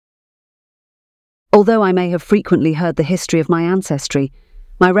Although I may have frequently heard the history of my ancestry,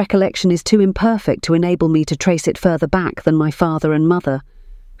 my recollection is too imperfect to enable me to trace it further back than my father and mother,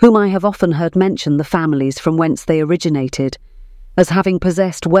 whom I have often heard mention the families from whence they originated, as having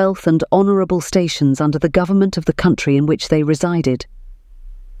possessed wealth and honourable stations under the government of the country in which they resided.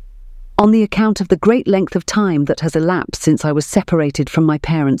 On the account of the great length of time that has elapsed since I was separated from my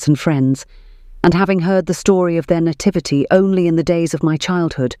parents and friends, and having heard the story of their nativity only in the days of my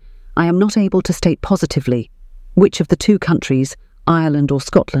childhood, I am not able to state positively which of the two countries, Ireland or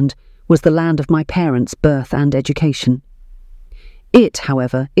Scotland, was the land of my parents' birth and education. It,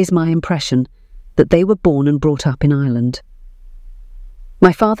 however, is my impression that they were born and brought up in Ireland.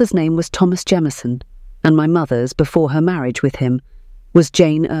 My father's name was Thomas Jemison, and my mother's, before her marriage with him, was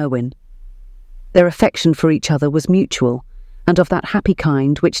Jane Irwin. Their affection for each other was mutual, and of that happy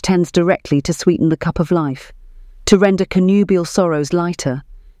kind which tends directly to sweeten the cup of life, to render connubial sorrows lighter,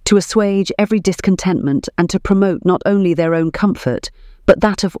 to assuage every discontentment, and to promote not only their own comfort, but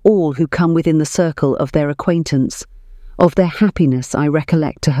that of all who come within the circle of their acquaintance. Of their happiness I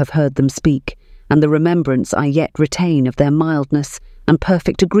recollect to have heard them speak, and the remembrance I yet retain of their mildness and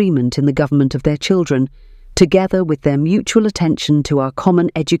perfect agreement in the government of their children, together with their mutual attention to our common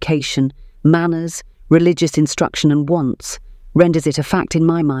education, manners, religious instruction and wants, renders it a fact in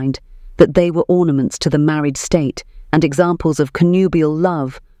my mind that they were ornaments to the married state and examples of connubial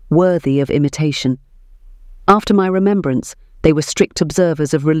love worthy of imitation. After my remembrance, they were strict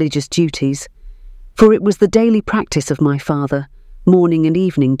observers of religious duties, for it was the daily practice of my father, morning and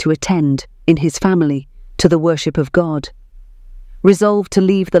evening, to attend, in his family, to the worship of God. Resolved to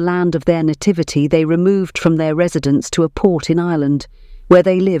leave the land of their nativity, they removed from their residence to a port in Ireland, where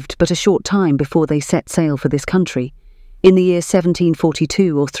they lived but a short time before they set sail for this country, in the year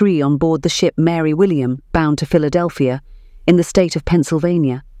 1742 or 3 on board the ship Mary William, bound to Philadelphia, in the state of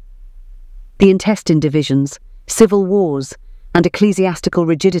Pennsylvania. The intestine divisions, civil wars, and ecclesiastical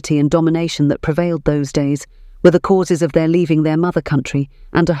rigidity and domination that prevailed those days were the causes of their leaving their mother country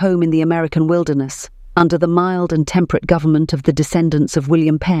and a home in the American wilderness, under the mild and temperate government of the descendants of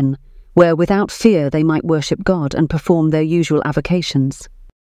William Penn, where without fear they might worship God and perform their usual avocations.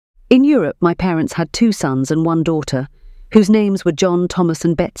 In Europe my parents had 2 sons and 1 daughter, whose names were John, Thomas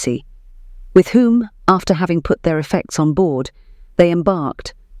and Betsy, with whom, after having put their effects on board, they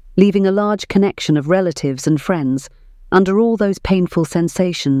embarked, leaving a large connection of relatives and friends, under all those painful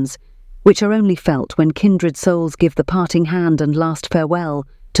sensations which are only felt when kindred souls give the parting hand and last farewell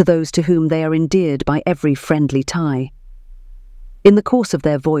to those to whom they are endeared by every friendly tie. In the course of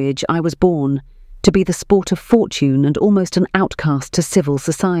their voyage I was born, to be the sport of fortune and almost an outcast to civil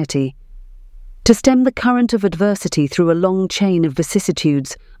society. To stem the current of adversity through a long chain of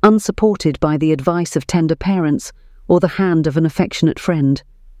vicissitudes, unsupported by the advice of tender parents or the hand of an affectionate friend.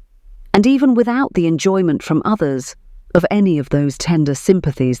 And even without the enjoyment from others of any of those tender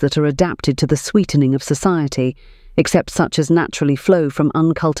sympathies that are adapted to the sweetening of society, except such as naturally flow from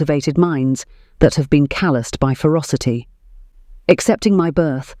uncultivated minds that have been calloused by ferocity. Excepting my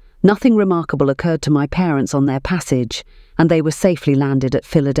birth, nothing remarkable occurred to my parents on their passage, and they were safely landed at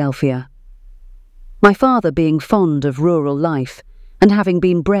Philadelphia. My father, being fond of rural life, and having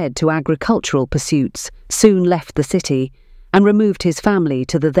been bred to agricultural pursuits, soon left the city, and removed his family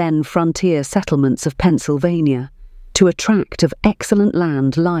to the then frontier settlements of Pennsylvania, to a tract of excellent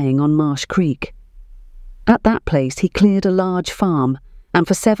land lying on Marsh Creek. At that place he cleared a large farm, and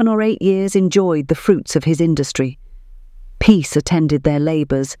for 7 or 8 years enjoyed the fruits of his industry. Peace attended their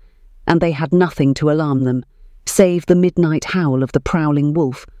labours, and they had nothing to alarm them, save the midnight howl of the prowling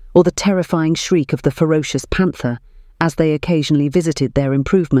wolf or the terrifying shriek of the ferocious panther, as they occasionally visited their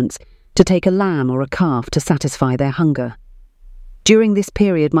improvements to take a lamb or a calf to satisfy their hunger. During this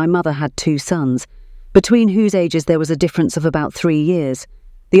period my mother had 2 sons, between whose ages there was a difference of about 3 years.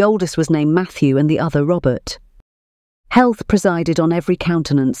 The oldest was named Matthew and the other Robert. Health presided on every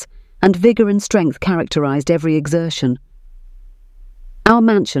countenance, and vigour and strength characterised every exertion. Our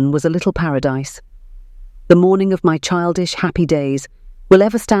mansion was a little paradise. The morning of my childish, happy days will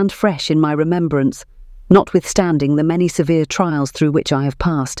ever stand fresh in my remembrance, notwithstanding the many severe trials through which I have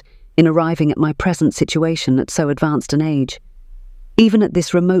passed in arriving at my present situation at so advanced an age. Even at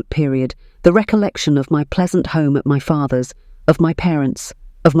this remote period, the recollection of my pleasant home at my father's, of my parents,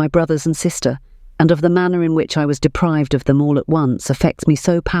 of my brothers and sister, and of the manner in which I was deprived of them all at once affects me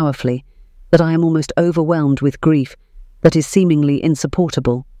so powerfully that I am almost overwhelmed with grief that is seemingly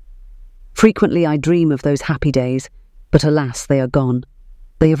insupportable. Frequently I dream of those happy days, but alas, they are gone.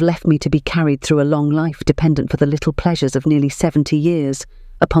 They have left me to be carried through a long life dependent for the little pleasures of nearly 70 years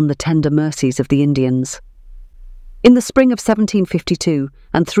upon the tender mercies of the Indians. In the spring of 1752,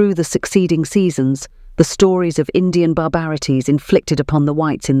 and through the succeeding seasons, the stories of Indian barbarities inflicted upon the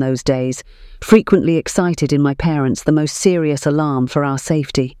whites in those days frequently excited in my parents the most serious alarm for our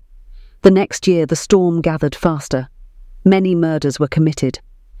safety. The next year the storm gathered faster. Many murders were committed,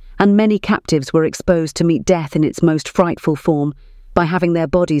 and many captives were exposed to meet death in its most frightful form by having their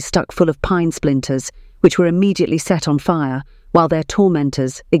bodies stuck full of pine splinters, which were immediately set on fire, while their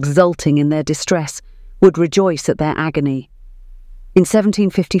tormentors, exulting in their distress, would rejoice at their agony. In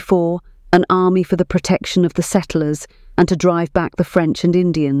 1754, an army for the protection of the settlers and to drive back the French and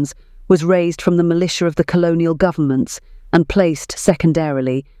Indians was raised from the militia of the colonial governments and placed,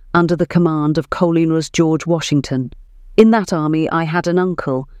 secondarily, under the command of Colonel George Washington. In that army I had an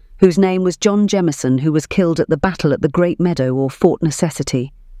uncle, whose name was John Jemison, who was killed at the battle at the Great Meadow or Fort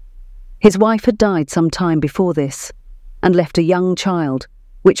Necessity. His wife had died some time before this, and left a young child,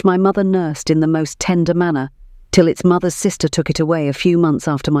 which my mother nursed in the most tender manner, till its mother's sister took it away a few months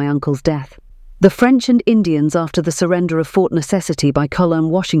after my uncle's death. The French and Indians, after the surrender of Fort Necessity by Colonel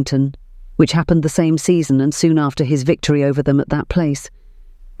Washington, which happened the same season and soon after his victory over them at that place,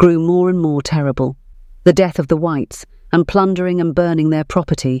 grew more and more terrible. The death of the whites, and plundering and burning their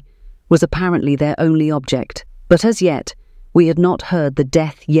property, was apparently their only object, but as yet we had not heard the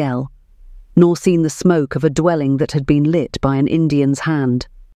death yell, nor seen the smoke of a dwelling that had been lit by an Indian's hand.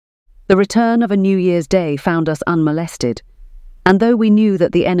 The return of a New Year's Day found us unmolested, and though we knew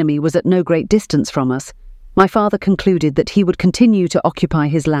that the enemy was at no great distance from us, my father concluded that he would continue to occupy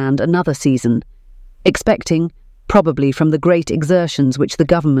his land another season, expecting, probably from the great exertions which the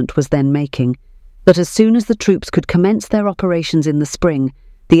government was then making, that as soon as the troops could commence their operations in the spring,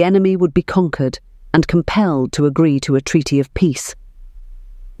 the enemy would be conquered and compelled to agree to a treaty of peace.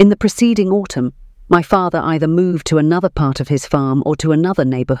 In the preceding autumn, my father either moved to another part of his farm or to another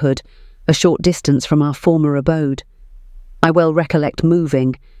neighbourhood, a short distance from our former abode. I well recollect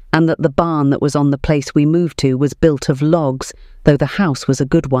moving, and that the barn that was on the place we moved to was built of logs, though the house was a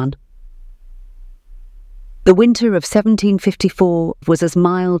good one. The winter of 1754 was as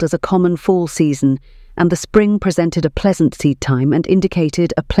mild as a common fall season, and the spring presented a pleasant seed time and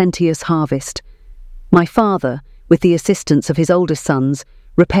indicated a plenteous harvest. My father, with the assistance of his oldest sons,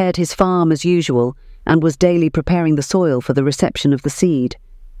 repaired his farm as usual, and was daily preparing the soil for the reception of the seed.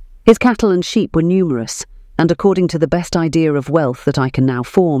 His cattle and sheep were numerous, and according to the best idea of wealth that I can now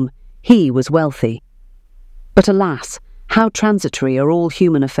form, he was wealthy. But alas, how transitory are all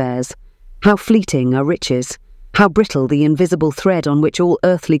human affairs, how fleeting are riches, how brittle the invisible thread on which all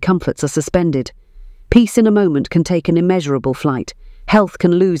earthly comforts are suspended. Peace in a moment can take an immeasurable flight, health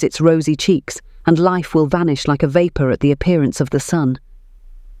can lose its rosy cheeks, and life will vanish like a vapour at the appearance of the sun.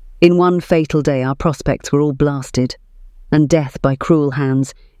 In one fatal day our prospects were all blasted, and death by cruel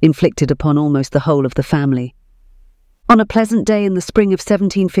hands inflicted upon almost the whole of the family. On a pleasant day in the spring of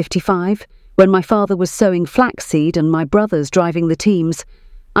 1755, when my father was sowing flaxseed and my brothers driving the teams,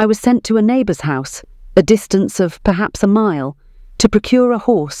 I was sent to a neighbour's house, a distance of perhaps a mile, to procure a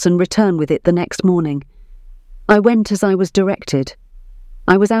horse and return with it the next morning. I went as I was directed.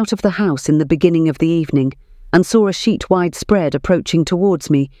 I was out of the house in the beginning of the evening, and saw a sheet wide spread approaching towards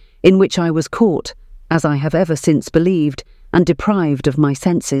me, in which I was caught, as I have ever since believed, and deprived of my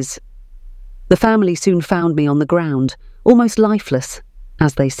senses. The family soon found me on the ground, almost lifeless,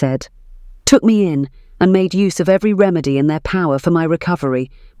 as they said, took me in, and made use of every remedy in their power for my recovery,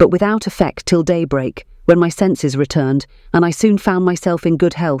 but without effect till daybreak, when my senses returned, and I soon found myself in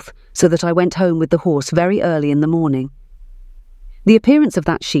good health, so that I went home with the horse very early in the morning. The appearance of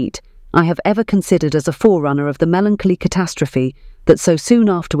that sheet I have ever considered as a forerunner of the melancholy catastrophe that so soon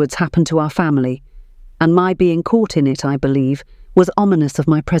afterwards happened to our family, and my being caught in it, I believe, was ominous of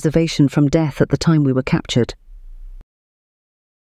my preservation from death at the time we were captured.